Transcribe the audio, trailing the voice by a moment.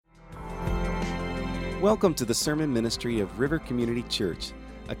Welcome to the sermon ministry of River Community Church,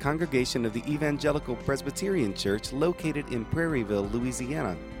 a congregation of the Evangelical Presbyterian Church located in Prairieville,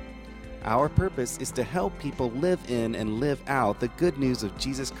 Louisiana. Our purpose is to help people live in and live out the good news of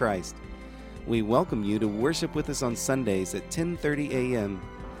Jesus Christ. We welcome you to worship with us on Sundays at 10:30 a.m.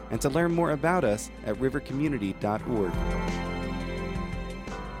 and to learn more about us at rivercommunity.org.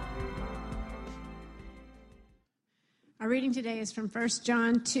 Our reading today is from 1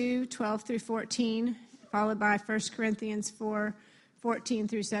 John 2:12 through 14, followed by 1 Corinthians 4:14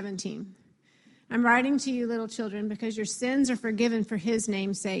 through 17. I'm writing to you, little children, because your sins are forgiven for his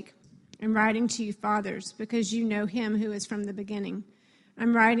name's sake. I'm writing to you, fathers, because you know him who is from the beginning.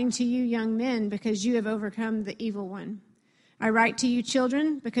 I'm writing to you, young men, because you have overcome the evil one. I write to you,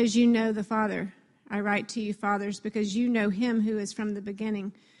 children, because you know the Father. I write to you, fathers, because you know him who is from the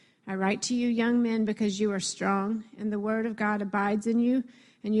beginning. I write to you, young men, because you are strong, and the word of God abides in you,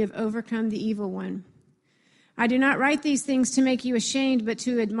 and you have overcome the evil one. I do not write these things to make you ashamed, but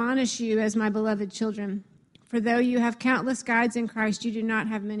to admonish you as my beloved children. For though you have countless guides in Christ, you do not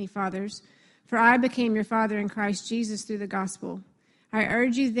have many fathers. For I became your father in Christ Jesus through the gospel. I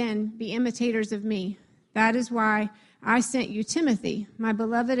urge you then, be imitators of me. That is why I sent you Timothy, my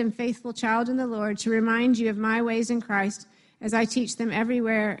beloved and faithful child in the Lord, to remind you of my ways in Christ, as I teach them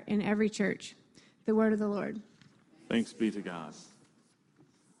everywhere in every church. The word of the Lord. Thanks be to God.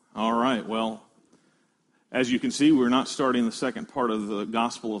 All right, well, as you can see, we're not starting the second part of the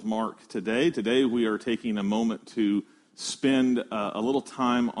Gospel of Mark today. Today we are taking a moment to spend a little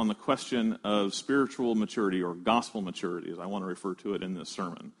time on the question of spiritual maturity, or gospel maturity, as I want to refer to it in this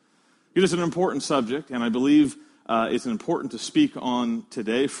sermon. It is an important subject, and I believe it's important to speak on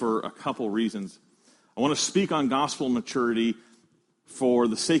today for a couple reasons. I want to speak on gospel maturity for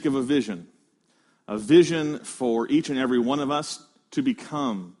the sake of a vision for each and every one of us to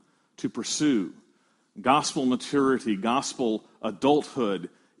become, to pursue. Gospel maturity, gospel adulthood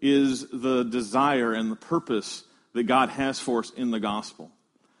is the desire and the purpose that God has for us in the gospel.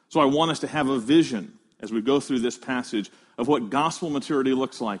 So I want us to have a vision as we go through this passage of what gospel maturity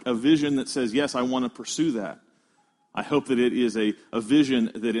looks like, a vision that says, yes, I want to pursue that. I hope that it is a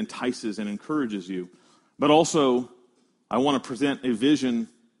vision that entices and encourages you. But also, I want to present a vision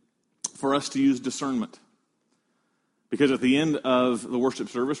for us to use discernment. Because at the end of the worship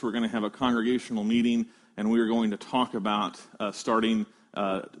service, we're going to have a congregational meeting, and we are going to talk about starting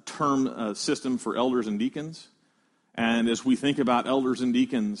a term system for elders and deacons. And as we think about elders and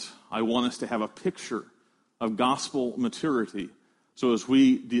deacons, I want us to have a picture of gospel maturity. So as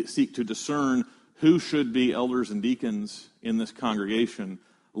we seek to discern who should be elders and deacons in this congregation,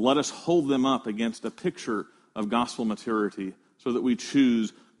 let us hold them up against a picture of gospel maturity so that we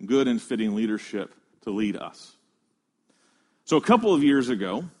choose good and fitting leadership to lead us. So a couple of years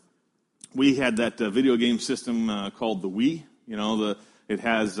ago, we had that video game system called the Wii. You know, it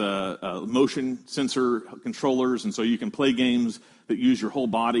has motion sensor controllers, and so you can play games that use your whole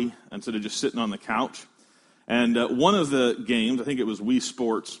body instead of just sitting on the couch. And one of the games, I think it was Wii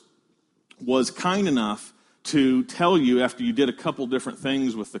Sports, was kind enough to tell you, after you did a couple different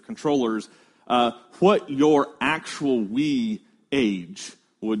things with the controllers, what your actual Wii age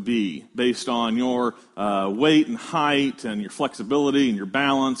would be based on your weight and height and your flexibility and your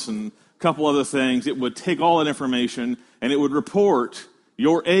balance and a couple other things. It would take all that information and it would report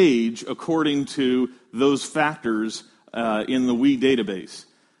your age according to those factors in the Wii database.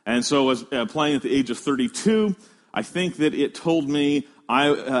 And so as playing at the age of 32, I think that it told me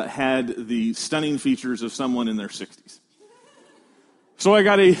I had the stunning features of someone in their 60s. So I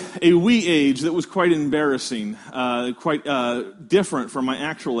got a Wii age that was quite embarrassing, quite different from my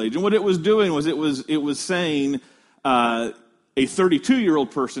actual age. And what it was doing was it was saying a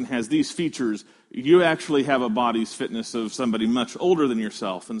 32-year-old person has these features. You actually have a body's fitness of somebody much older than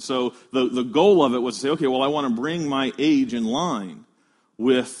yourself. And so the goal of it was to say, okay, well, I want to bring my age in line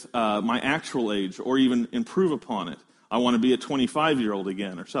with my actual age, or even improve upon it. I want to be a 25-year-old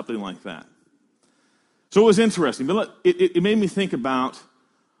again, or something like that. So it was interesting, but it made me think about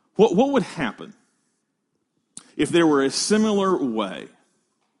what would happen if there were a similar way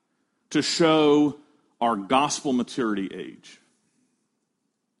to show our gospel maturity age.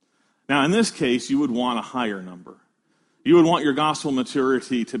 Now, in this case, you would want a higher number. You would want your gospel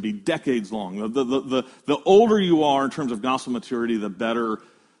maturity to be decades long. The older you are in terms of gospel maturity, the better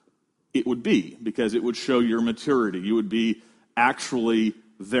it would be, because it would show your maturity. You would be actually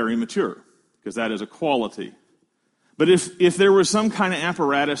very mature, because that is a quality. But if there was some kind of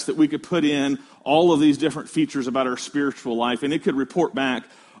apparatus that we could put in all of these different features about our spiritual life, and it could report back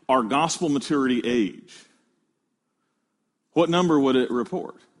our gospel maturity age, what number would it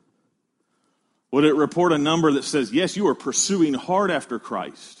report? Would it report a number that says, yes, you are pursuing hard after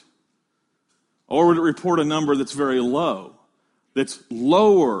Christ? Or would it report a number that's very low, that's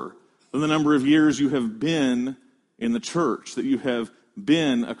lower than the number of years you have been in the church, that you have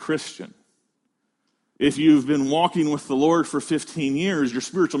been a Christian? If you've been walking with the Lord for 15 years, your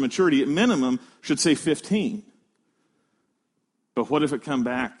spiritual maturity at minimum should say 15. But what if it come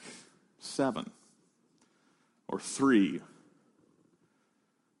back 7 or 3?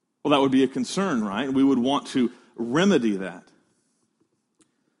 Well, that would be a concern, right? We would want to remedy that.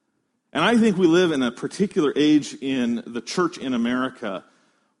 And I think we live in a particular age in the church in America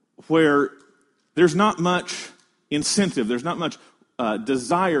where there's not much incentive, there's not much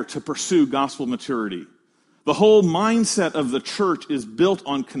desire to pursue gospel maturity. The whole mindset of the church is built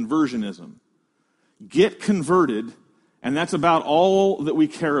on conversionism. Get converted, and that's about all that we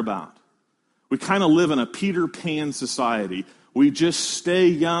care about. We kind of live in a Peter Pan society. We just stay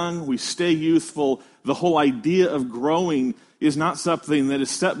young, we stay youthful. The whole idea of growing is not something that is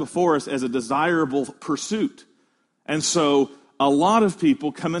set before us as a desirable pursuit. And so a lot of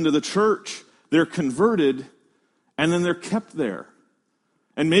people come into the church, they're converted, and then they're kept there.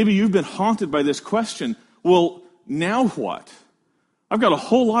 And maybe you've been haunted by this question, well, now what? I've got a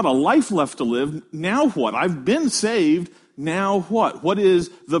whole lot of life left to live. Now what? I've been saved. Now what? What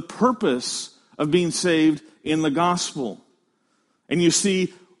is the purpose of being saved in the gospel? And you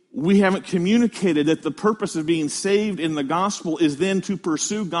see, we haven't communicated that the purpose of being saved in the gospel is then to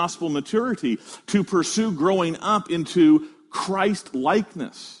pursue gospel maturity, to pursue growing up into Christ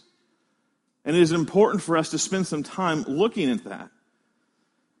likeness. And it is important for us to spend some time looking at that.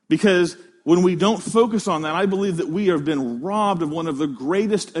 Because when we don't focus on that, I believe that we have been robbed of one of the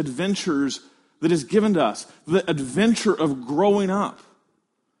greatest adventures that is given to us, the adventure of growing up.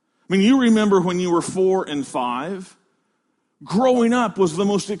 I mean, you remember when you were 4 and 5, growing up was the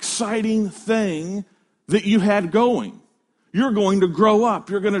most exciting thing that you had going. You're going to grow up.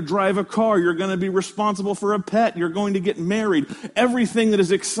 You're going to drive a car. You're going to be responsible for a pet. You're going to get married. Everything that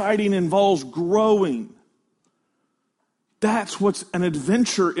is exciting involves growing. That's what's an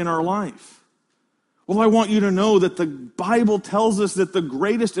adventure in our life. Well, I want you to know that the Bible tells us that the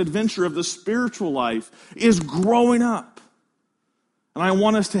greatest adventure of the spiritual life is growing up. And I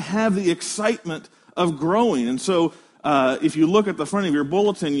want us to have the excitement of growing. And so if you look at the front of your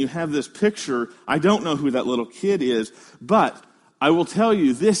bulletin, you have this picture. I don't know who that little kid is, but I will tell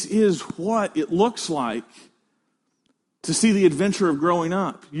you, this is what it looks like to see the adventure of growing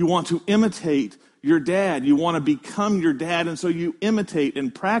up. You want to imitate your dad. You want to become your dad, and so you imitate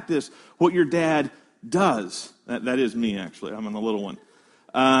and practice what your dad does. That is me, actually. I'm on the little one.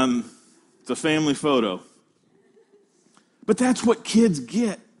 It's a family photo. But that's what kids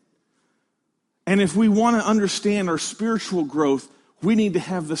get. And if we want to understand our spiritual growth, we need to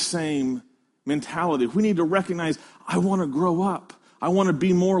have the same mentality. We need to recognize, I want to grow up. I want to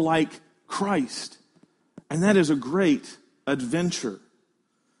be more like Christ. And that is a great adventure.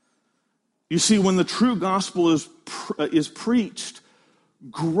 You see, when the true gospel is preached,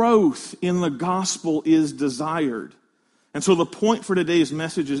 growth in the gospel is desired. And so the point for today's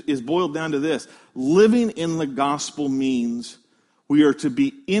message is boiled down to this. Living in the gospel means we are to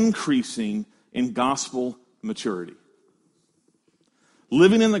be increasing in gospel maturity.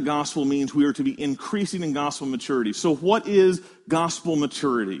 Living in the gospel means we are to be increasing in gospel maturity. So what is gospel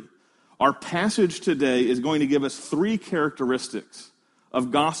maturity? Our passage today is going to give us 3 characteristics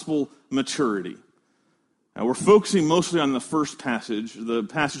of gospel maturity. Now, we're focusing mostly on the first passage. The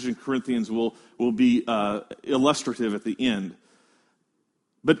passage in Corinthians will be illustrative at the end.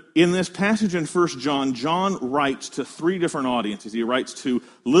 But in this passage in 1 John, John writes to 3 different audiences. He writes to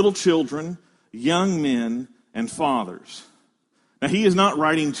little children, young men, and fathers. Now, he is not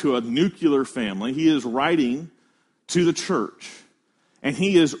writing to a nuclear family. He is writing to the church. And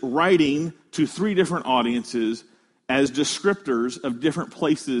he is writing to 3 different audiences as descriptors of different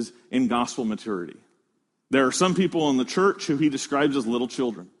places in gospel maturity. There are some people in the church who he describes as little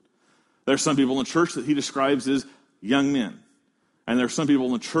children. There are some people in the church that he describes as young men. And there are some people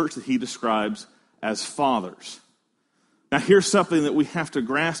in the church that he describes as fathers. Now, here's something that we have to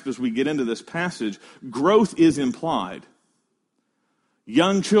grasp as we get into this passage. Growth is implied.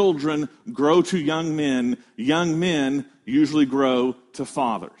 Young children grow to young men. Young men usually grow to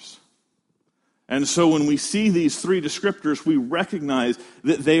fathers. And so when we see these 3 descriptors, we recognize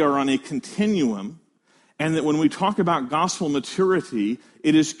that they are on a continuum, and that when we talk about gospel maturity,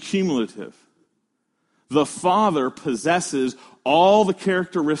 it is cumulative. The father possesses all the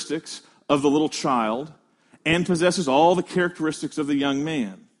characteristics of the little child and possesses all the characteristics of the young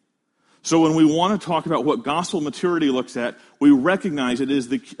man. So when we want to talk about what gospel maturity looks at, we recognize it is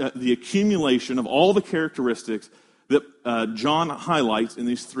the accumulation of all the characteristics that John highlights in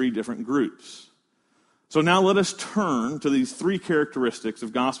these three different groups. So now let us turn to these three characteristics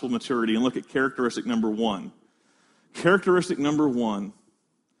of gospel maturity and look at characteristic number one. Characteristic number one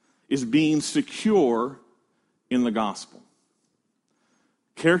is being secure in the gospel.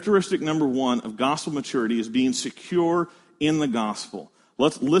 Characteristic number one of gospel maturity is being secure in the gospel.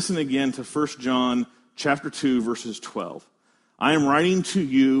 Let's listen again to 1 John chapter 2, verses 12. I am writing to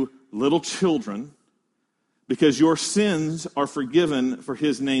you, little children, because your sins are forgiven for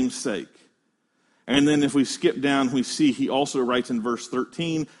his name's sake. And then if we skip down, we see he also writes in verse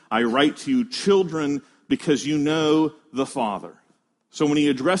 13, I write to you, children, because you know the Father. So when he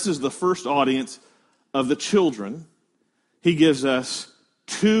addresses the first audience of the children, he gives us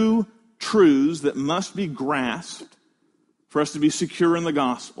two truths that must be grasped for us to be secure in the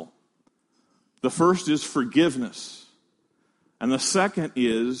gospel. The first is forgiveness, and the second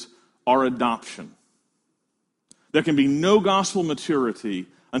is our adoption. There can be no gospel maturity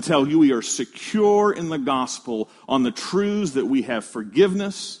until we are secure in the gospel on the truths that we have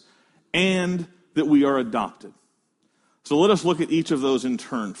forgiveness and that we are adopted. So let us look at each of those in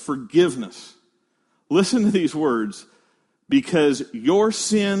turn. Forgiveness. Listen to these words. Because your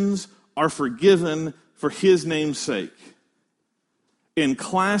sins are forgiven for his name's sake. In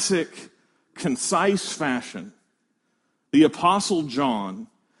classic, concise fashion, the Apostle John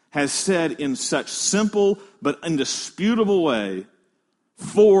has said in such simple but indisputable way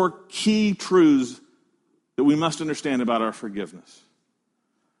 4 key truths that we must understand about our forgiveness.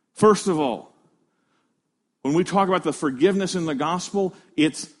 First of all, when we talk about the forgiveness in the gospel,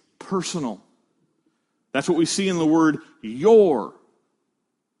 it's personal. That's what we see in the word your.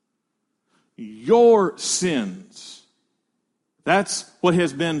 Your sins. That's what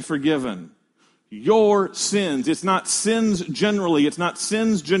has been forgiven. Your sins. It's not sins generally. It's not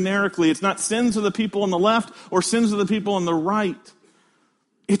sins generically. It's not sins of the people on the left or sins of the people on the right.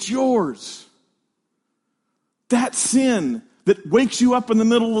 It's yours. That sin that wakes you up in the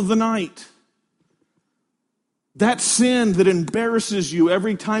middle of the night. That sin that embarrasses you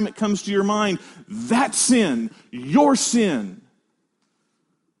every time it comes to your mind. That sin, your sin.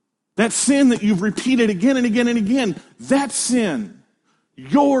 That sin that you've repeated again and again and again. That sin,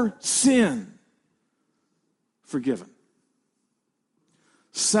 your sin. Forgiven.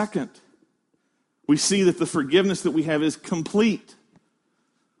 Second, we see that the forgiveness that we have is complete.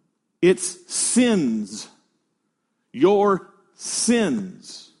 It's sins. Your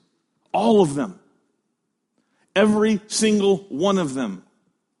sins. All of them. Every single one of them.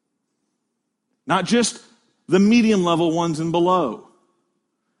 Not just the medium level ones and below.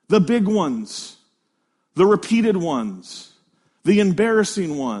 The big ones. The repeated ones. The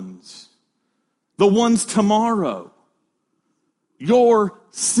embarrassing ones. The ones tomorrow. Your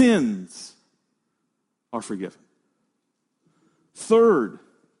sins are forgiven. Third,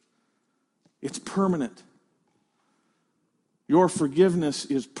 it's permanent. Your forgiveness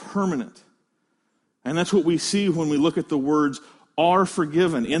is permanent. And that's what we see when we look at the words are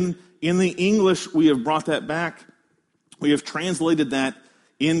forgiven. In the English, we have brought that back. We have translated that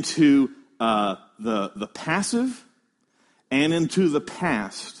into the passive and into the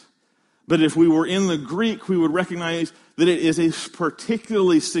past. But if we were in the Greek, we would recognize that it is a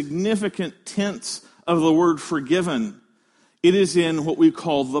particularly significant tense of the word forgiven. It is in what we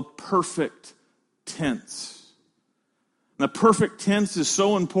call the perfect tense. The perfect tense is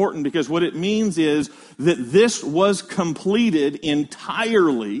so important because what it means is that this was completed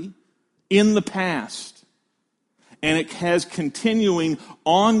entirely in the past. And it has continuing,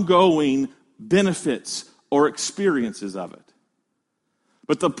 ongoing benefits or experiences of it.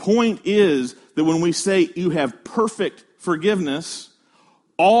 But the point is that when we say you have perfect forgiveness,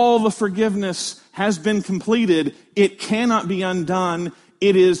 all the forgiveness has been completed. It cannot be undone.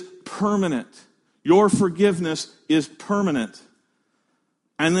 It is permanent. Your forgiveness is permanent.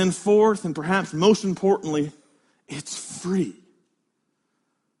 And then fourth, and perhaps most importantly, it's free.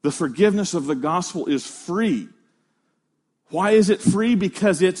 The forgiveness of the gospel is free. Why is it free?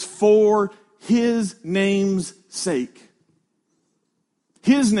 Because it's for his name's sake.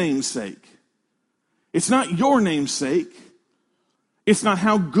 His name's sake. It's not your name's sake. It's not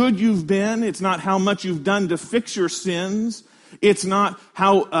how good you've been. It's not how much you've done to fix your sins. It's not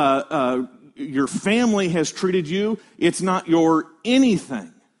how your family has treated you. It's not your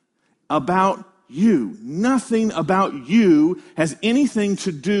anything about you. Nothing about you has anything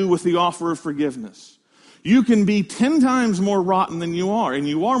to do with the offer of forgiveness. You can be 10 times more rotten than you are, and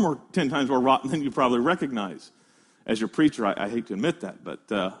you are 10 times more rotten than you probably recognize. As your preacher, I hate to admit that, but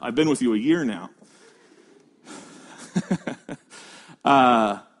I've been with you a year now.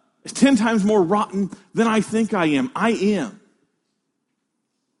 10 times more rotten than I think I am. I am.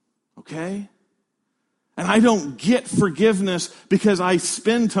 Okay? And I don't get forgiveness because I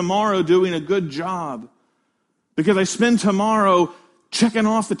spend tomorrow doing a good job. Because I spend tomorrow checking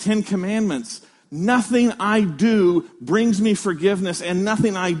off the 10 Commandments. Nothing I do brings me forgiveness, and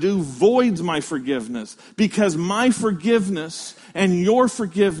nothing I do voids my forgiveness. Because my forgiveness and your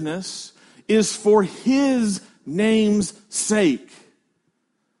forgiveness is for His name's sake.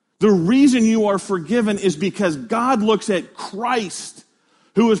 The reason you are forgiven is because God looks at Christ,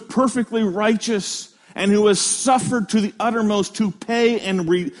 who is perfectly righteous and who has suffered to the uttermost to pay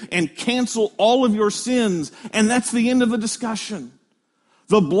and cancel all of your sins. And that's the end of the discussion.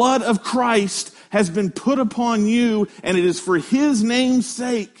 The blood of Christ has been put upon you, and it is for His name's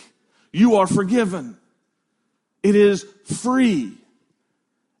sake you are forgiven. It is free.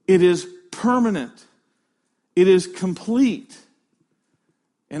 It is permanent. It is complete.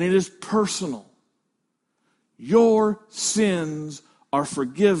 And it is personal. Your sins are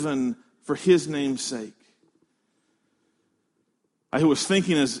forgiven for His name's sake. I was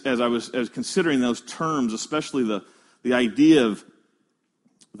thinking as I was considering those terms, especially the idea of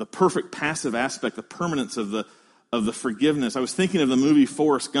the perfect passive aspect, the permanence of the forgiveness. I was thinking of the movie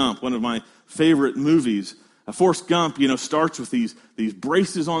Forrest Gump, one of my favorite movies. Forrest Gump, starts with these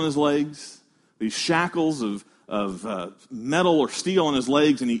braces on his legs, these shackles of metal or steel on his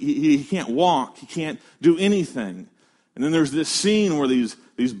legs, and he can't walk, he can't do anything. And then there's this scene where these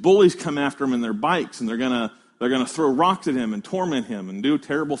bullies come after him in their bikes, and they're gonna throw rocks at him and torment him and do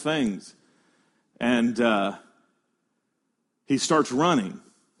terrible things. And he starts running,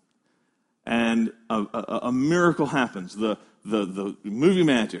 and a miracle happens. The movie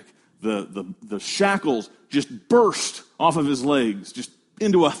magic, the shackles just burst off of his legs, just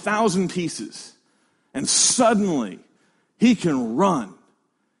into 1,000 pieces. And suddenly, he can run.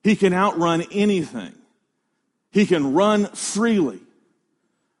 He can outrun anything. He can run freely.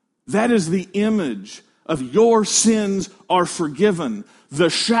 That is the image of your sins are forgiven. The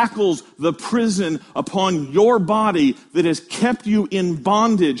shackles, the prison upon your body that has kept you in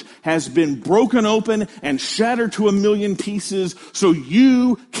bondage has been broken open and shattered to 1,000,000 pieces so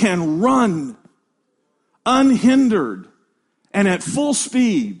you can run unhindered and at full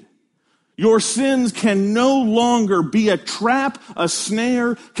speed. Your sins can no longer be a trap, a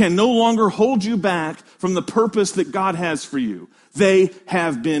snare, can no longer hold you back from the purpose that God has for you. They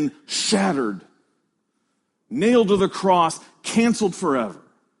have been shattered, nailed to the cross, canceled forever.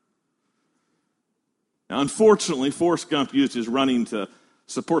 Now, unfortunately, Forrest Gump used his running to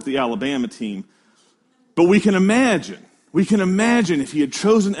support the Alabama team. But we can imagine if he had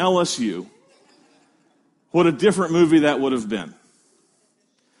chosen LSU, what a different movie that would have been.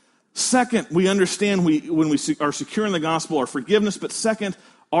 Second, we understand when we are secure in the gospel, our forgiveness, but second,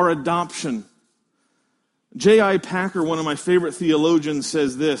 our adoption. J.I. Packer, one of my favorite theologians,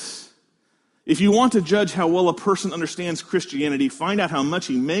 says this: if you want to judge how well a person understands Christianity, find out how much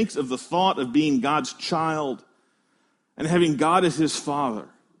he makes of the thought of being God's child and having God as his father.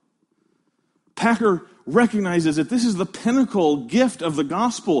 Packer recognizes that this is the pinnacle gift of the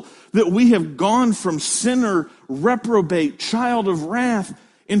gospel, that we have gone from sinner, reprobate, child of wrath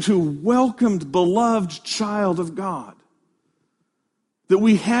into welcomed, beloved child of God. That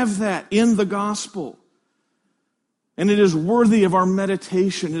we have that in the gospel. And it is worthy of our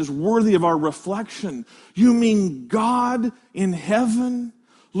meditation, it is worthy of our reflection. You mean God in heaven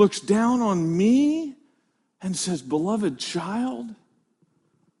looks down on me and says, beloved child,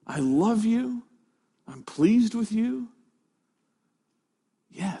 I love you, I'm pleased with you?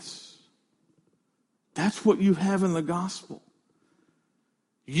 Yes. That's what you have in the gospel.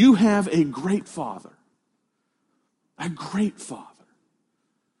 You have a great Father. A great Father.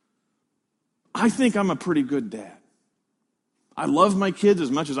 I think I'm a pretty good dad. I love my kids as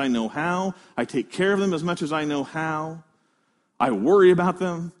much as I know how. I take care of them as much as I know how. I worry about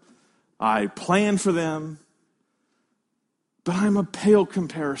them. I plan for them. But I'm a pale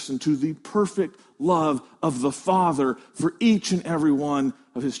comparison to the perfect love of the Father for each and every one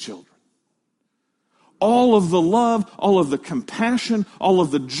of his children. All of the love, all of the compassion, all of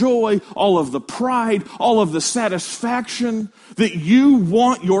the joy, all of the pride, all of the satisfaction that you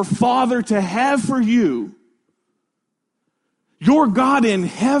want your Father to have for you, your God in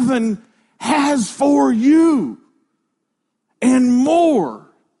heaven has for you, and more.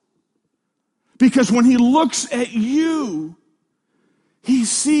 Because when he looks at you, he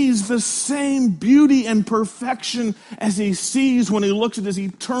sees the same beauty and perfection as he sees when he looks at his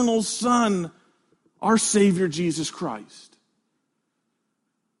eternal Son our Savior Jesus Christ.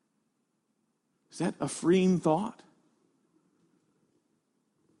 Is that a freeing thought?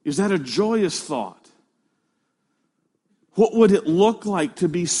 Is that a joyous thought? What would it look like to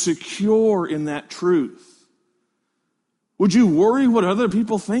be secure in that truth? Would you worry what other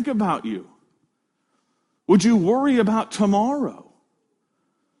people think about you? Would you worry about tomorrow?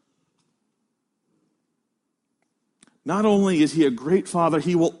 Not only is he a great Father,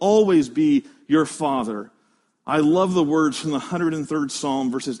 he will always be your Father. I love the words from the 103rd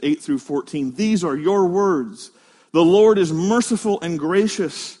Psalm, verses 8 through 14. These are your words. The Lord is merciful and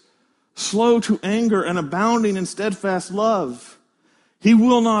gracious, slow to anger and abounding in steadfast love. He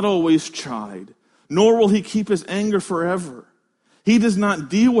will not always chide, nor will he keep his anger forever. He does not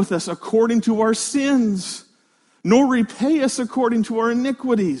deal with us according to our sins, nor repay us according to our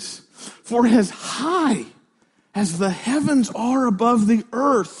iniquities. For as high as the heavens are above the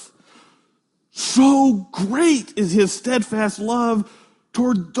earth, so great is his steadfast love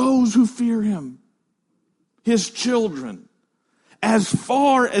toward those who fear him, his children. As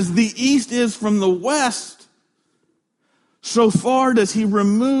far as the east is from the west, so far does he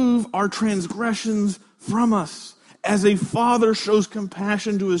remove our transgressions from us. As a father shows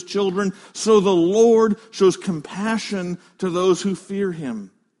compassion to his children, so the Lord shows compassion to those who fear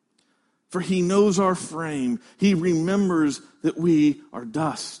him. For he knows our frame. He remembers that we are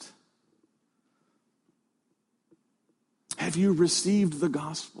dust. Have you received the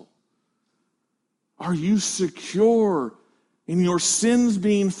gospel? Are you secure in your sins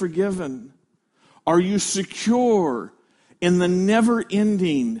being forgiven? Are you secure in the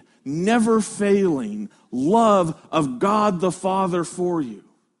never-ending, never-failing love of God the Father for you?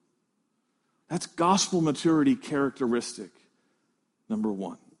 That's gospel maturity characteristic number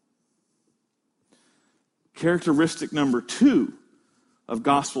 1. Characteristic number 2 of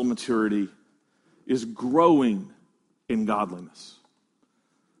gospel maturity is growing in godliness.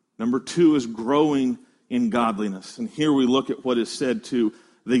 Number 2 is growing in godliness. And here we look at what is said to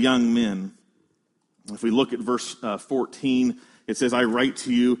the young men. If we look at verse 14, it says, I write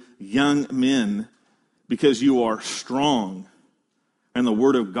to you, young men, because you are strong, and the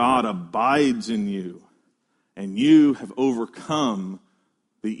word of God abides in you, and you have overcome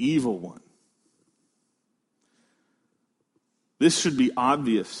the evil one. This should be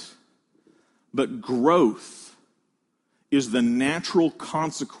obvious, but growth is the natural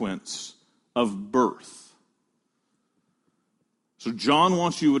consequence of birth. So John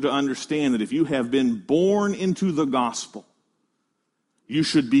wants you to understand that if you have been born into the gospel, you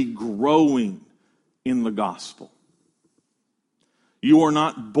should be growing in the gospel. You are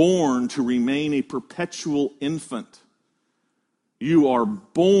not born to remain a perpetual infant. You are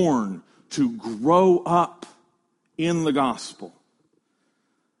born to grow up in the gospel.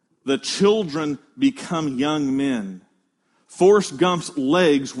 The children become young men. Forrest Gump's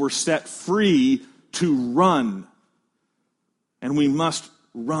legs were set free to run, and we must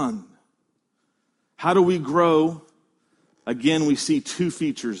run. How do we grow? Again, we see 2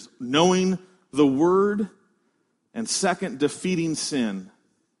 features: knowing the word, and second, defeating sin.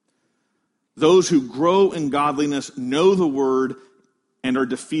 Those who grow in godliness know the word and are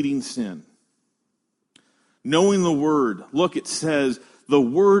defeating sin. Knowing the word. Look, it says, the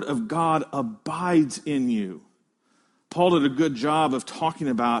word of God abides in you. Paul did a good job of talking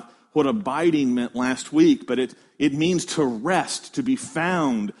about what abiding meant last week, but it means to rest, to be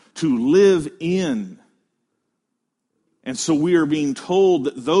found, to live in. And so we are being told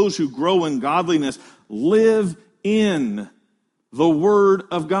that those who grow in godliness live in the Word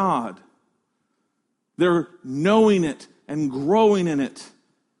of God. They're knowing it and growing in it.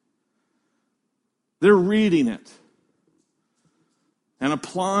 They're reading it and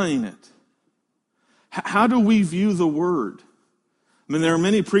applying it. How do we view the Word? I mean, there are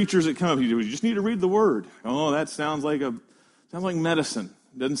many preachers that come up, you just need to read the Word. Oh, that sounds like medicine.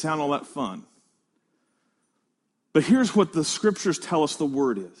 It doesn't sound all that fun. But here's what the Scriptures tell us the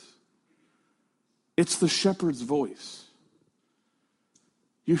Word is. It's the shepherd's voice.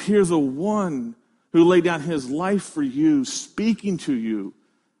 You hear the one who laid down his life for you speaking to you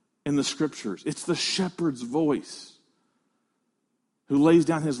in the Scriptures. It's the shepherd's voice who lays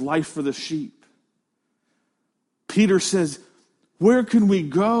down his life for the sheep. Peter says, where can we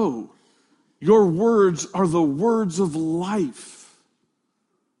go? Your words are the words of life.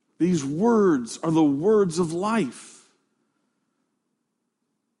 These words are the words of life.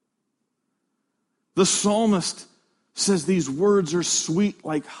 The psalmist says these words are sweet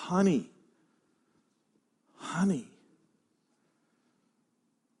like honey. Honey.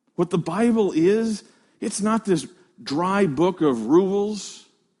 What the Bible is, it's not this dry book of rules.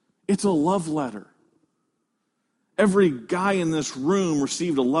 It's a love letter. Every guy in this room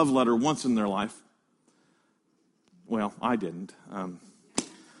received a love letter once in their life. Well, I didn't.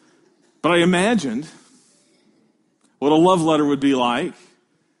 But I imagined what a love letter would be like.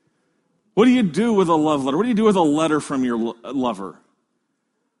 What do you do with a love letter? What do you do with a letter from your lover?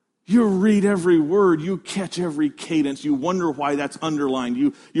 You read every word. You catch every cadence. You wonder why that's underlined.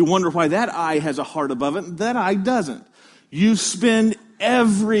 You wonder why that I has a heart above it and that I doesn't. You spend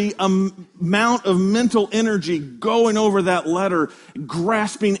every amount of mental energy going over that letter,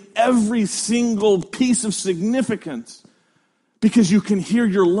 grasping every single piece of significance because you can hear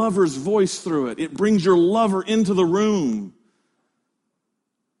your lover's voice through it. It brings your lover into the room.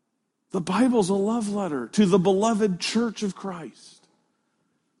 The Bible's a love letter to the beloved church of Christ.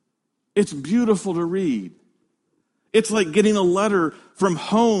 It's beautiful to read. It's like getting a letter from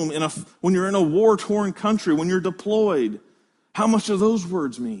home when you're in a war-torn country, when you're deployed. How much do those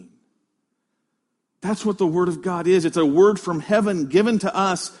words mean? That's what the Word of God is. It's a word from heaven given to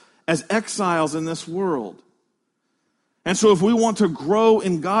us as exiles in this world. And so if we want to grow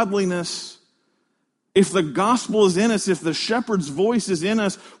in godliness, if the gospel is in us, if the shepherd's voice is in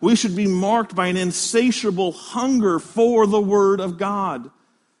us, we should be marked by an insatiable hunger for the Word of God.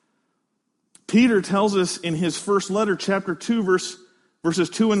 Peter tells us in his first letter, chapter 2, verses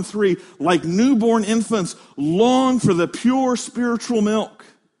 2 and 3, like newborn infants, long for the pure spiritual milk,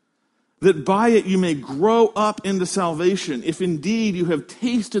 that by it you may grow up into salvation, if indeed you have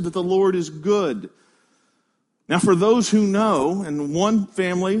tasted that the Lord is good. Now, for those who know, and one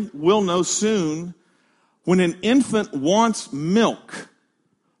family will know soon, when an infant wants milk,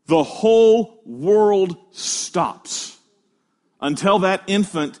 the whole world stops until that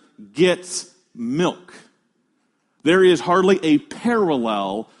infant gets milk. There is hardly a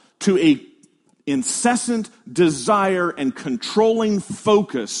parallel to an incessant desire and controlling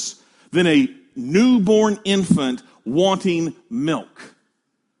focus than a newborn infant wanting milk.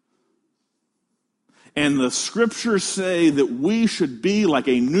 And the scriptures say that we should be like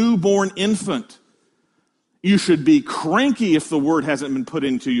a newborn infant. You should be cranky if the word hasn't been put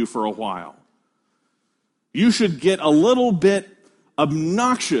into you for a while. You should get a little bit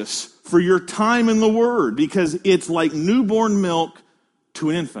obnoxious for your time in the Word, because it's like newborn milk to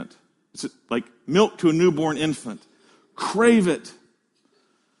an infant. It's like milk to a newborn infant. Crave it.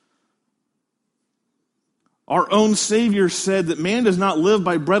 Our own Savior said that man does not live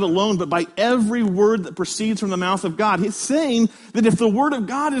by bread alone, but by every word that proceeds from the mouth of God. He's saying that if the Word of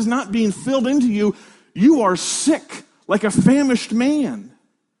God is not being filled into you, you are sick like a famished man.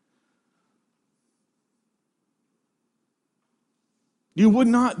 You would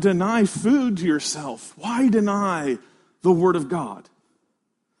not deny food to yourself. Why deny the Word of God?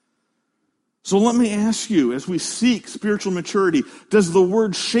 So let me ask you, as we seek spiritual maturity, does the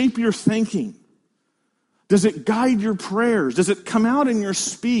Word shape your thinking? Does it guide your prayers? Does it come out in your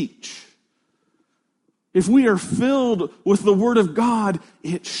speech? If we are filled with the Word of God,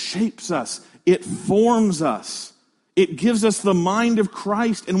 it shapes us. It forms us. It gives us the mind of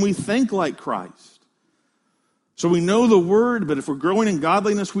Christ, and we think like Christ. So we know the Word, but if we're growing in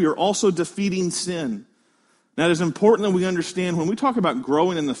godliness, we are also defeating sin. Now, it is important that we understand when we talk about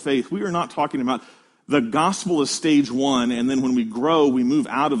growing in the faith, we are not talking about the gospel as stage one, and then when we grow, we move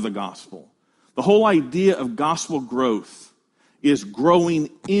out of the gospel. The whole idea of gospel growth is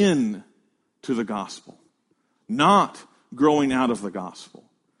growing in to the gospel, not growing out of the gospel.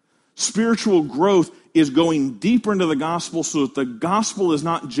 Spiritual growth is going deeper into the gospel so that the gospel is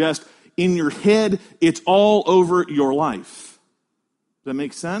not just in your head, it's all over your life. Does that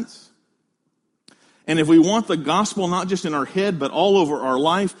make sense? And if we want the gospel not just in our head, but all over our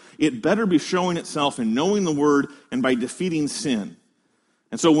life, it better be showing itself in knowing the Word and by defeating sin.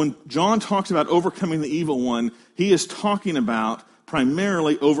 And so when John talks about overcoming the evil one, he is talking about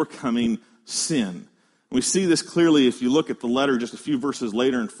primarily overcoming sin. We see this clearly if you look at the letter just a few verses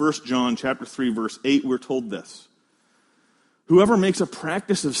later in 1 John chapter 3, verse 8, we're told this. Whoever makes a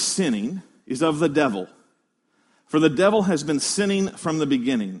practice of sinning is of the devil, for the devil has been sinning from the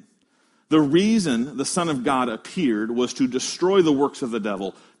beginning. The reason the Son of God appeared was to destroy the works of the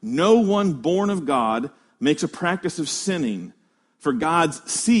devil. No one born of God makes a practice of sinning, for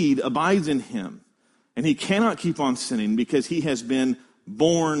God's seed abides in him, and he cannot keep on sinning because he has been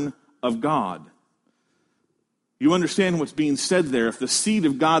born of God. You understand what's being said there. If the seed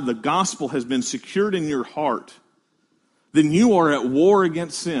of God, the gospel, has been secured in your heart, then you are at war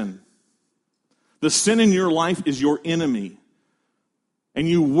against sin. The sin in your life is your enemy. And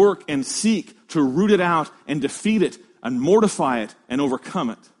you work and seek to root it out and defeat it and mortify it and overcome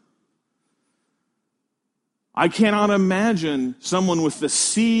it. I cannot imagine someone with the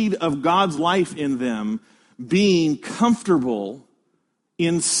seed of God's life in them being comfortable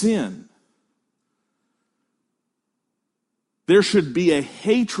in sin. There should be a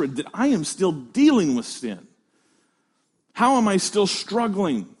hatred that I am still dealing with sin. How am I still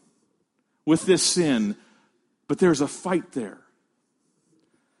struggling with this sin? But there's a fight there.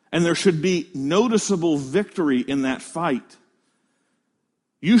 And there should be noticeable victory in that fight.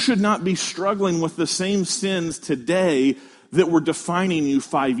 You should not be struggling with the same sins today that were defining you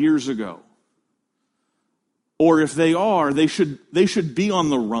 5 years ago. Or if they are, they should be on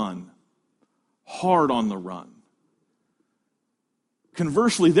the run, hard on the run.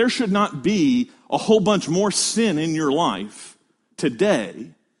 Conversely, there should not be a whole bunch more sin in your life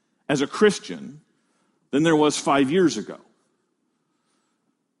today as a Christian than there was 5 years ago.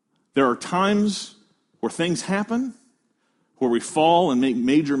 There are times where things happen, where we fall and make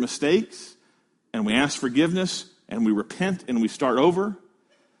major mistakes, and we ask forgiveness, and we repent, and we start over.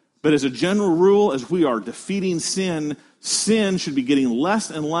 But as a general rule, as we are defeating sin, sin should be getting less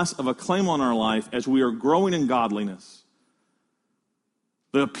and less of a claim on our life as we are growing in godliness.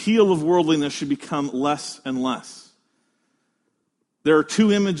 The appeal of worldliness should become less and less. There are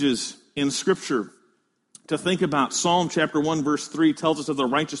two images in Scripture to think about. Psalm chapter 1, verse 3 tells us of the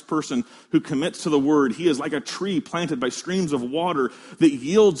righteous person who commits to the word. He is like a tree planted by streams of water that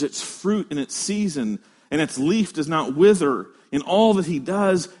yields its fruit in its season, and its leaf does not wither. In all that he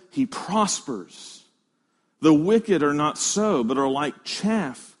does, he prospers. The wicked are not so, but are like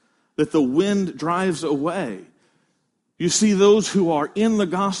chaff that the wind drives away. You see, those who are in the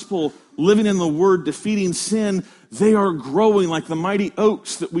gospel, living in the word, defeating sin, they are growing like the mighty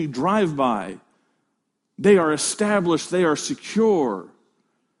oaks that we drive by. They are established, they are secure,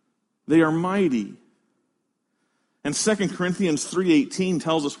 they are mighty. And 2 Corinthians 3:18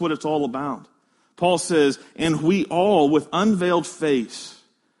 tells us what it's all about. Paul says, "And we all, with unveiled face,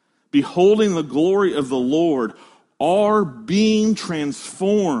 beholding the glory of the Lord, are being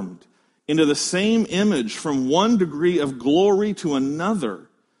transformed into the same image from one degree of glory to another.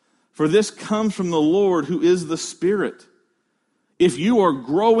 For this comes from the Lord who is the Spirit." If you are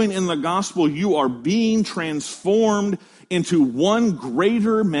growing in the gospel, you are being transformed into one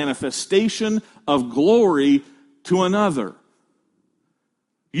greater manifestation of glory to another.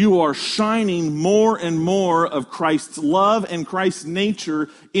 You are shining more and more of Christ's love and Christ's nature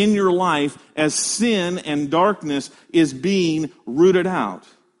in your life as sin and darkness is being rooted out.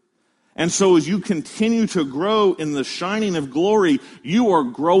 And so as you continue to grow in the shining of glory, you are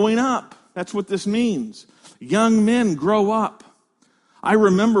growing up. That's what this means. Young men grow up. I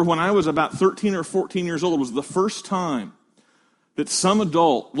remember when I was about 13 or 14 years old, it was the first time that some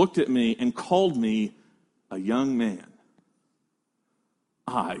adult looked at me and called me a young man.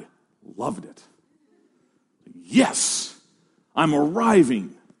 I loved it. Yes, I'm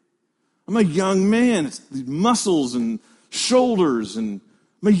arriving. I'm a young man. It's these muscles and shoulders, and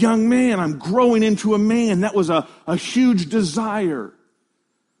I'm a young man. I'm growing into a man. That was a huge desire.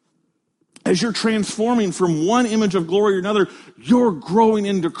 As you're transforming from one image of glory to another, you're growing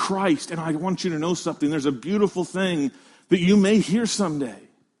into Christ. And I want you to know something. There's a beautiful thing that you may hear someday.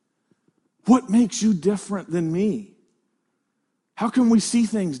 What makes you different than me? How can we see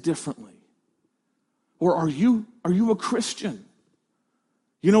things differently? Or are you a Christian?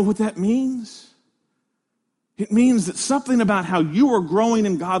 You know what that means? It means that something about how you are growing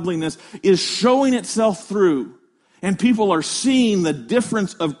in godliness is showing itself through. And people are seeing the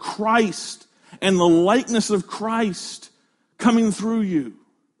difference of Christ and the likeness of Christ coming through you.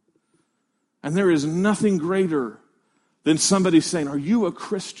 And there is nothing greater than somebody saying, "Are you a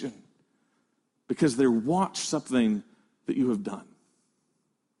Christian?" Because they watch something that you have done.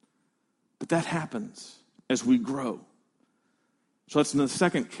 But that happens as we grow. So that's the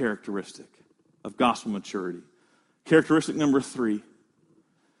second characteristic of gospel maturity. Characteristic number 3,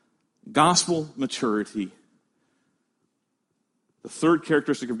 gospel maturity. The third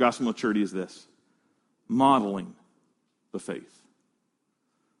characteristic of gospel maturity is this: modeling the faith.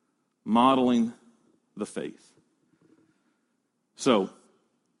 Modeling the faith. So,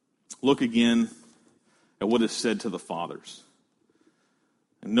 look again at what is said to the fathers.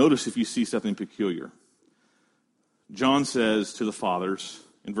 And notice if you see something peculiar. John says to the fathers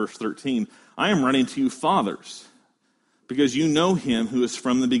in verse 13, "I am writing to you, fathers, because you know him who is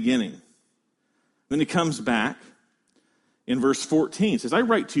from the beginning." Then he comes back in verse 14. It says, "I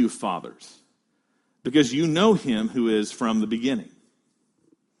write to you, fathers, because you know him who is from the beginning."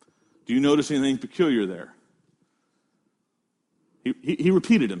 Do you notice anything peculiar there? He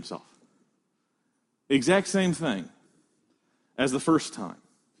repeated himself. Exact same thing as the first time.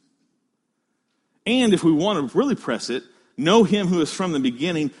 And if we want to really press it, know him who is from the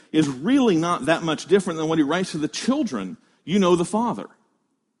beginning is really not that much different than what he writes to the children. You know the Father.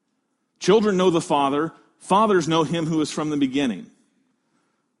 Children know the Father. Fathers know him who is from the beginning.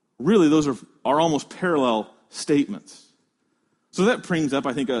 Really, those are almost parallel statements. So that brings up,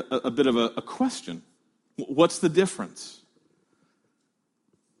 I think, a bit of a question. What's the difference?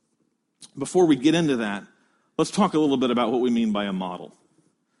 Before we get into that, let's talk a little bit about what we mean by a model.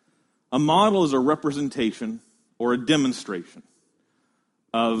 A model is a representation or a demonstration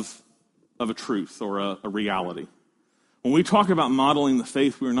of a truth or a reality. When we talk about modeling the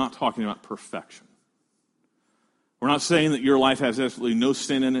faith, we're not talking about perfection. We're not saying that your life has absolutely no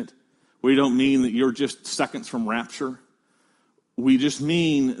sin in it. We don't mean that you're just seconds from rapture. We just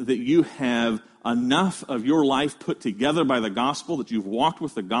mean that you have enough of your life put together by the gospel, that you've walked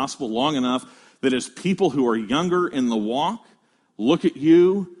with the gospel long enough that as people who are younger in the walk look at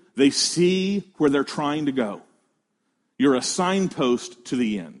you, they see where they're trying to go. You're a signpost to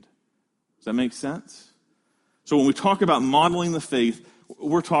the end. Does that make sense? So when we talk about modeling the faith,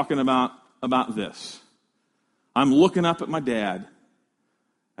 we're talking about this. I'm looking up at my dad,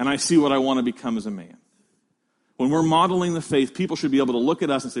 and I see what I want to become as a man. When we're modeling the faith, people should be able to look at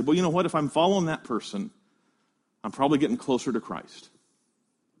us and say, well, you know what? If I'm following that person, I'm probably getting closer to Christ.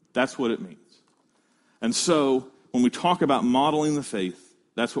 That's what it means. And so when we talk about modeling the faith,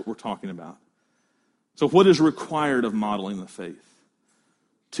 that's what we're talking about. So what is required of modeling the faith?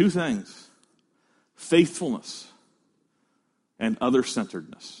 Two things: faithfulness and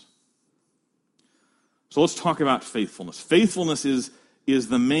other-centeredness. So let's talk about faithfulness. Faithfulness is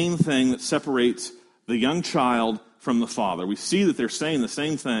the main thing that separates the young child from the father. We see that they're saying the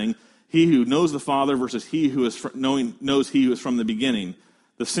same thing. He who knows the Father versus he who knows he who is from the beginning.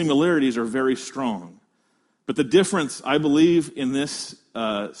 The similarities are very strong. But the difference, I believe, in this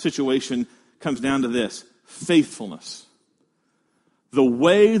situation comes down to this: faithfulness. The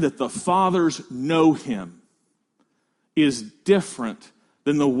way that the fathers know him is different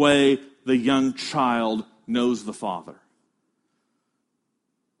than the way the young child knows the Father.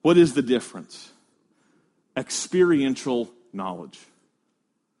 What is the difference? Experiential knowledge.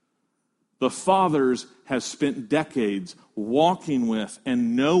 The fathers have spent decades walking with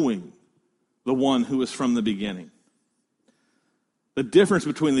and knowing the one who is from the beginning. The difference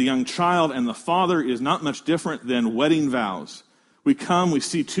between the young child and the father is not much different than wedding vows. We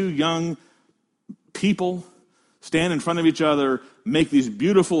see two young people stand in front of each other, make these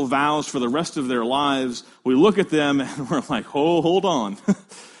beautiful vows for the rest of their lives. We look at them and we're like, oh, hold on.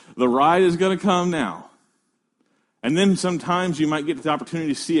 The ride is going to come now. And then sometimes you might get the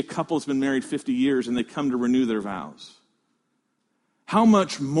opportunity to see a couple that's been married 50 years and they come to renew their vows. How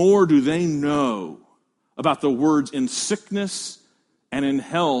much more do they know about the words in sickness and in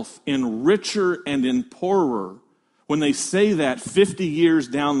health, in richer and in poorer, when they say that 50 years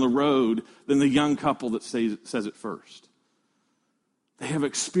down the road than the young couple that says it first? They have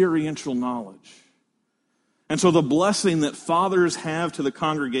experiential knowledge. And so the blessing that fathers have to the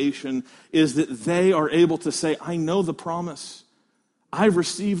congregation is that they are able to say, I know the promise. I've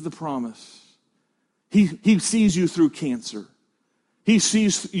received the promise. He sees you through cancer. He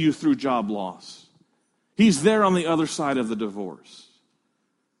sees you through job loss. He's there on the other side of the divorce.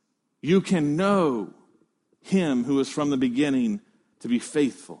 You can know him who is from the beginning to be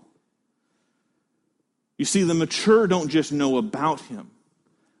faithful. You see, the mature don't just know about him.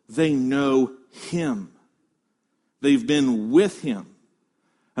 They know him. They've been with him.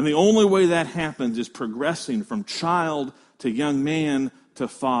 And the only way that happens is progressing from child to young man to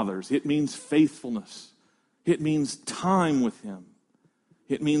fathers. It means faithfulness. It means time with him.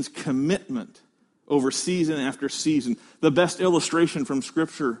 It means commitment over season after season. The best illustration from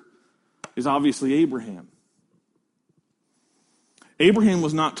Scripture is obviously Abraham. Abraham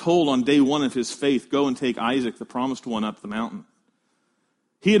was not told on day one of his faith, go and take Isaac, the promised one, up the mountain.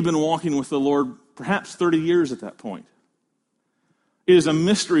 He had been walking with the Lord perhaps 30 years at that point. It is a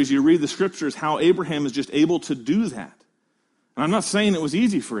mystery as you read the Scriptures how Abraham is just able to do that. And I'm not saying it was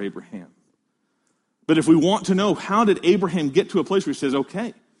easy for Abraham. But if we want to know, how did Abraham get to a place where he says,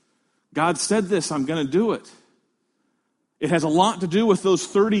 okay, God said this, I'm going to do it. It has a lot to do with those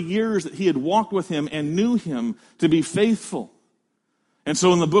 30 years that he had walked with him and knew him to be faithful. And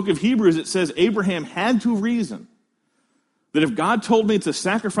so in the book of Hebrews, it says Abraham had to reason that if God told me to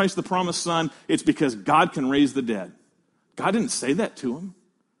sacrifice the promised son, it's because God can raise the dead. God didn't say that to him.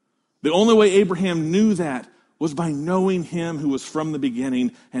 The only way Abraham knew that was by knowing him who was from the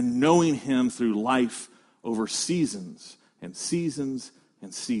beginning and knowing him through life over seasons and seasons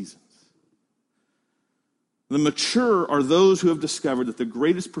and seasons. The mature are those who have discovered that the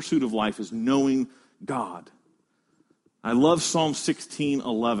greatest pursuit of life is knowing God. I love Psalm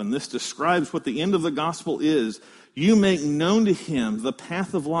 16:11. This describes what the end of the gospel is. You make known to him the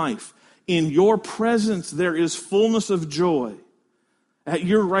path of life. In your presence there is fullness of joy. At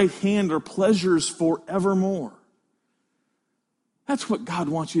your right hand are pleasures forevermore. That's what God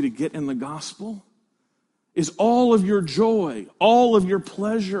wants you to get in the gospel, is all of your joy, all of your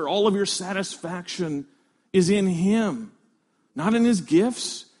pleasure, all of your satisfaction is in him. Not in his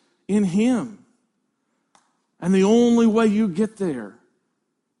gifts, in him. And the only way you get there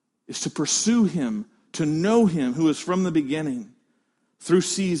is to pursue him, to know him who is from the beginning, through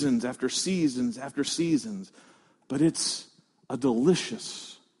seasons after seasons after seasons. But it's a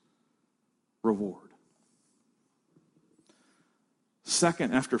delicious reward.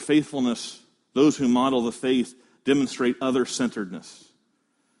 Second, after faithfulness, those who model the faith demonstrate other-centeredness.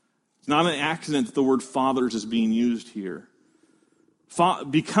 It's not an accident that the word fathers is being used here.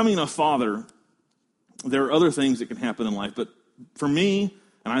 Becoming a father, there are other things that can happen in life, but for me,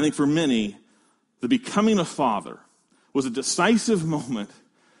 and I think for many, the becoming a father was a decisive moment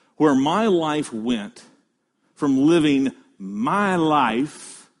where my life went from living my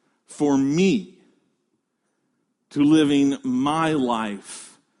life for me to living my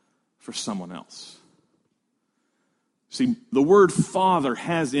life for someone else. See, the word father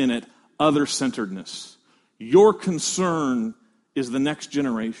has in it other-centeredness. Your concern is the next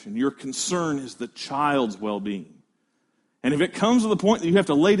generation. Your concern is the child's well-being. And if it comes to the point that you have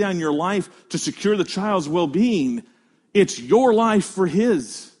to lay down your life to secure the child's well-being, it's your life for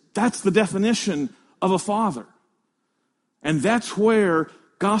his. That's the definition of a father. And that's where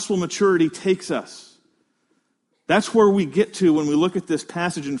gospel maturity takes us. That's where we get to when we look at this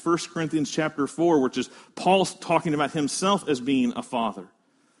passage in 1 Corinthians chapter 4, which is Paul talking about himself as being a father.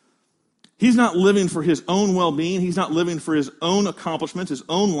 He's not living for his own well-being. He's not living for his own accomplishments, his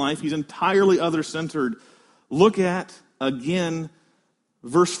own life. He's entirely other-centered. Look at, again,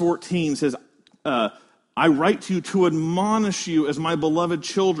 verse 14 says, I write to you to admonish you as my beloved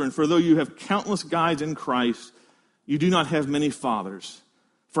children, for though you have countless guides in Christ, you do not have many fathers.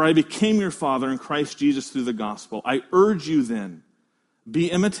 For I became your father in Christ Jesus through the gospel. I urge you then,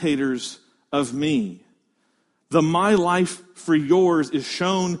 be imitators of me. The my life for yours is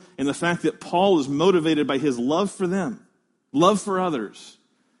shown in the fact that Paul is motivated by his love for them, love for others,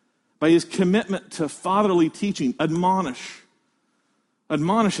 by his commitment to fatherly teaching. Admonish.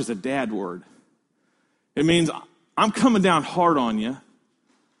 Admonish is a dad word. It means I'm coming down hard on you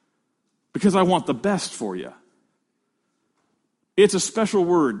because I want the best for you. It's a special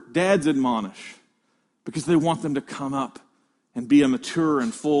word. Dads admonish because they want them to come up and be a mature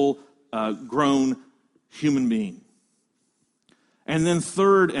and full grown human being. And then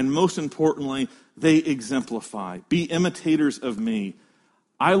third, and most importantly, they exemplify. Be imitators of me.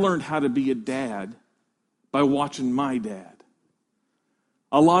 I learned how to be a dad by watching my dad.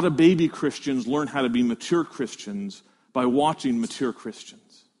 A lot of baby Christians learn how to be mature Christians by watching mature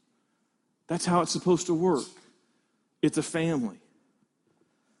Christians. That's how it's supposed to work. It's a family.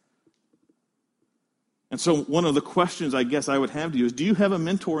 And so one of the questions I guess I would have to you is, do you have a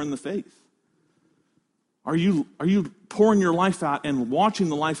mentor in the faith? Are you pouring your life out and watching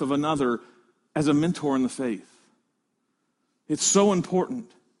the life of another as a mentor in the faith? It's so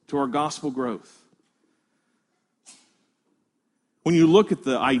important to our gospel growth. When you look at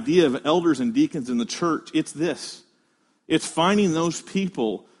the idea of elders and deacons in the church, it's this. It's finding those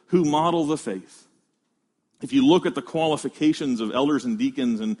people who model the faith. If you look at the qualifications of elders and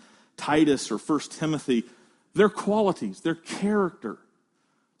deacons in Titus or 1 Timothy, their qualities, their character.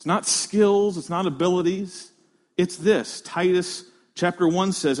 It's not skills, it's not abilities. It's this. Titus chapter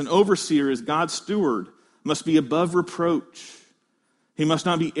 1 says, an overseer is God's steward, must be above reproach. He must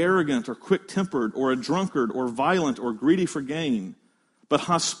not be arrogant or quick-tempered or a drunkard or violent or greedy for gain, but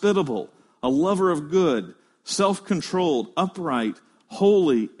hospitable, a lover of good, self-controlled, upright,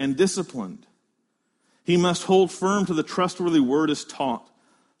 holy, and disciplined. He must hold firm to the trustworthy word as taught,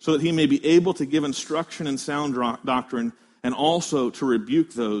 so that he may be able to give instruction in sound doctrine and also to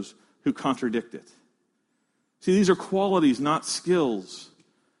rebuke those who contradict it. See, these are qualities, not skills.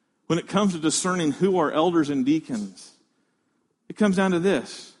 When it comes to discerning who are elders and deacons, it comes down to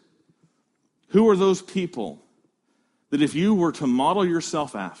this. Who are those people that if you were to model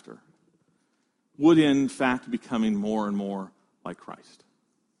yourself after, would in fact be becoming more and more like Christ?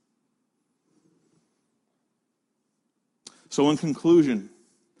 So in conclusion,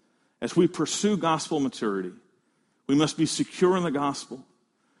 as we pursue gospel maturity, we must be secure in the gospel,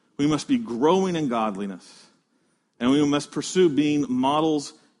 we must be growing in godliness, and we must pursue being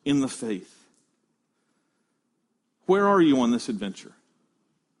models in the faith. Where are you on this adventure?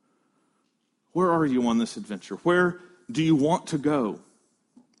 Where are you on this adventure? Where Do you want to go?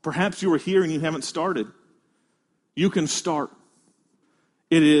 Perhaps you are here and you haven't started. You can start.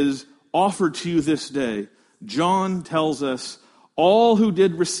 It is offered to you this day. John tells us all who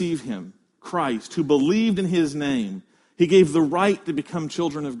did receive him, Christ, who believed in his name, he gave the right to become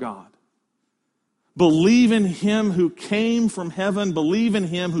children of God. Believe in him who came from heaven. Believe in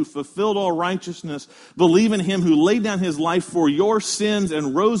him who fulfilled all righteousness. Believe in him who laid down his life for your sins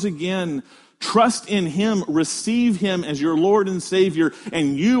and rose again. Trust in him. Receive him as your Lord and Savior.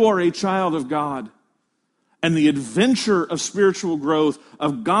 And you are a child of God. And the adventure of spiritual growth,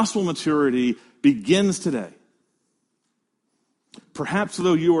 of gospel maturity, begins today. Perhaps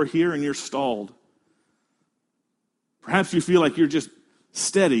though you are here and you're stalled. Perhaps you feel like you're just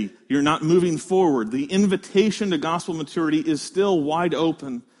steady, you're not moving forward. The invitation to gospel maturity is still wide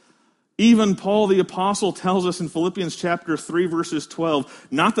open. Even Paul the Apostle tells us in Philippians chapter 3, verses 12,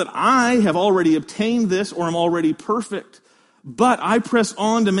 not that I have already obtained this or am already perfect, but I press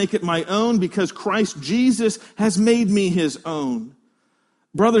on to make it my own because Christ Jesus has made me his own.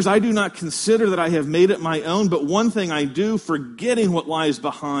 Brothers, I do not consider that I have made it my own, but one thing I do, forgetting what lies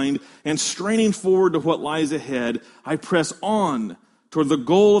behind and straining forward to what lies ahead, I press on toward the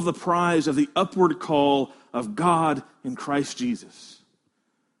goal of the prize of the upward call of God in Christ Jesus.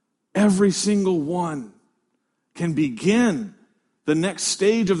 Every single one can begin the next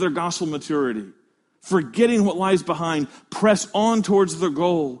stage of their gospel maturity, forgetting what lies behind, press on towards the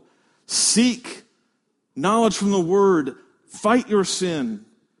goal, seek knowledge from the Word, fight your sin.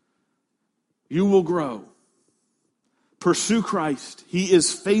 You will grow. Pursue Christ. He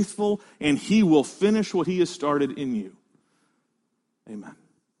is faithful and he will finish what he has started in you. Amen.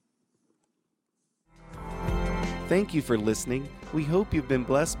 Thank you for listening. We hope you've been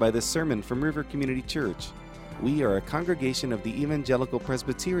blessed by this sermon from River Community Church. We are a congregation of the Evangelical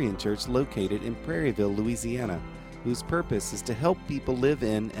Presbyterian Church located in Prairieville, Louisiana, whose purpose is to help people live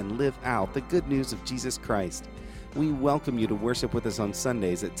in and live out the good news of Jesus Christ. We welcome you to worship with us on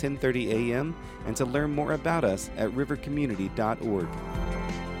Sundays at 10:30 a.m. and to learn more about us at rivercommunity.org.